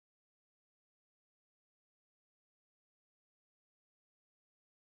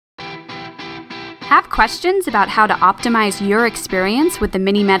Have questions about how to optimize your experience with the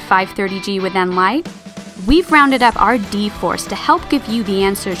MiniMed 530G with Enlite? We've rounded up our D-Force to help give you the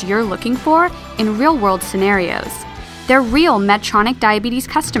answers you're looking for in real-world scenarios. They're real Medtronic diabetes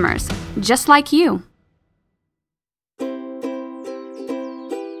customers, just like you.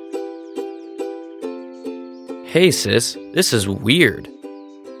 Hey sis, this is weird.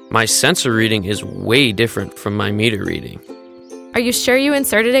 My sensor reading is way different from my meter reading. Are you sure you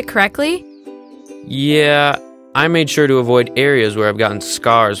inserted it correctly? Yeah, I made sure to avoid areas where I've gotten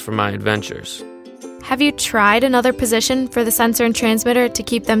scars from my adventures. Have you tried another position for the sensor and transmitter to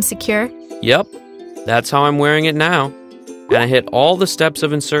keep them secure? Yep, that's how I'm wearing it now. And I hit all the steps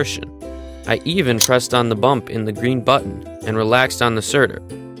of insertion. I even pressed on the bump in the green button and relaxed on the serter,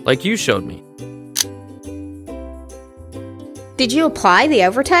 like you showed me. Did you apply the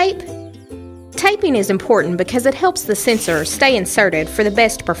overtape? Taping is important because it helps the sensor stay inserted for the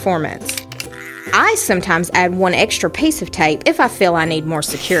best performance. I sometimes add one extra piece of tape if I feel I need more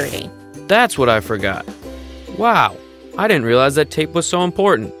security. That's what I forgot. Wow, I didn't realize that tape was so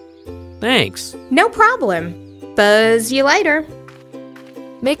important. Thanks. No problem. Buzz you later.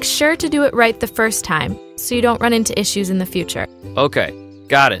 Make sure to do it right the first time so you don't run into issues in the future. Okay,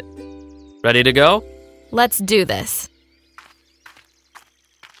 got it. Ready to go? Let's do this.